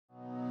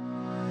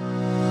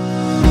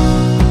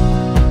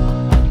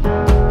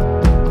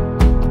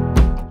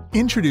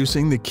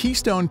Introducing the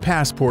Keystone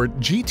Passport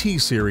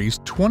GT Series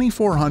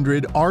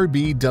 2400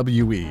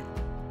 RBWE,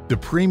 the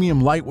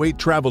premium lightweight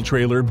travel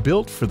trailer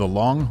built for the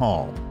long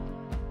haul.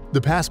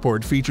 The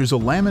Passport features a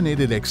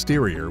laminated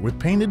exterior with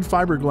painted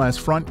fiberglass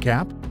front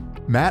cap,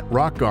 matte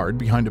rock guard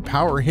behind a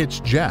power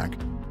hitch jack,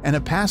 and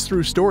a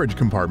pass-through storage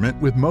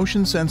compartment with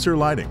motion sensor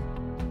lighting.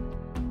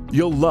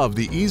 You'll love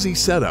the easy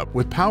setup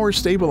with power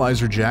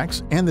stabilizer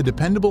jacks and the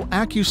dependable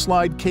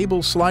accu-slide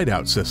cable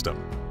slide-out system.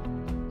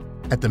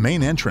 At the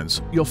main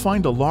entrance, you'll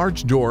find a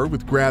large door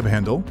with grab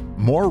handle,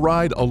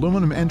 MORRYDE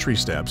aluminum entry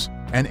steps,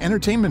 and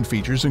entertainment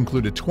features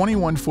include a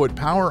 21-foot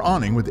power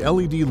awning with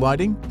LED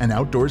lighting and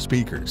outdoor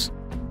speakers.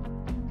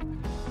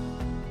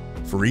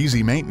 For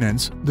easy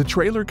maintenance, the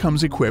trailer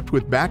comes equipped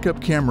with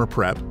backup camera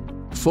prep,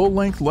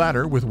 full-length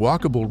ladder with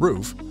walkable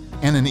roof,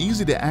 and an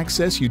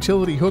easy-to-access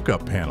utility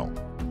hookup panel.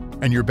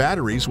 And your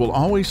batteries will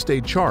always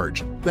stay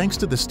charged thanks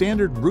to the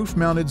standard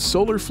roof-mounted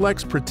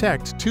SolarFlex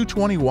Protect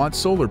 220-watt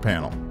solar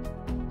panel.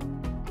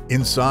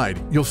 Inside,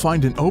 you'll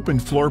find an open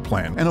floor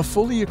plan and a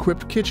fully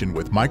equipped kitchen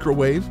with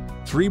microwave,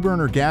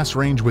 3-burner gas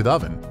range with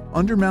oven,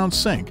 undermount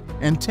sink,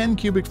 and 10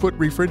 cubic foot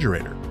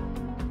refrigerator.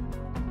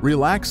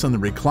 Relax on the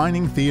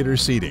reclining theater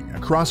seating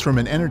across from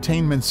an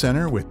entertainment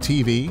center with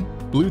TV,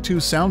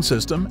 Bluetooth sound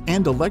system,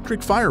 and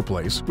electric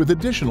fireplace with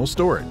additional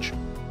storage.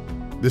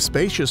 The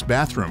spacious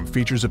bathroom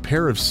features a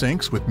pair of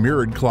sinks with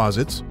mirrored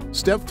closets,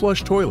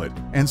 step-flush toilet,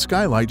 and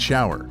skylight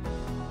shower.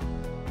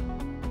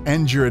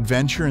 End your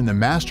adventure in the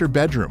master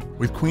bedroom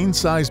with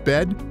queen-size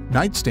bed,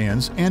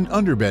 nightstands, and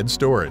underbed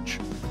storage.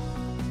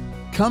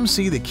 Come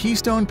see the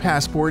Keystone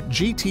Passport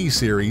GT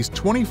Series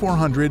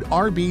 2400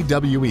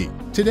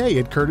 RBWE today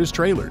at Curtis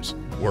Trailers,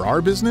 where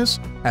our business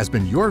has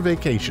been your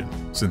vacation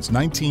since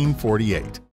 1948.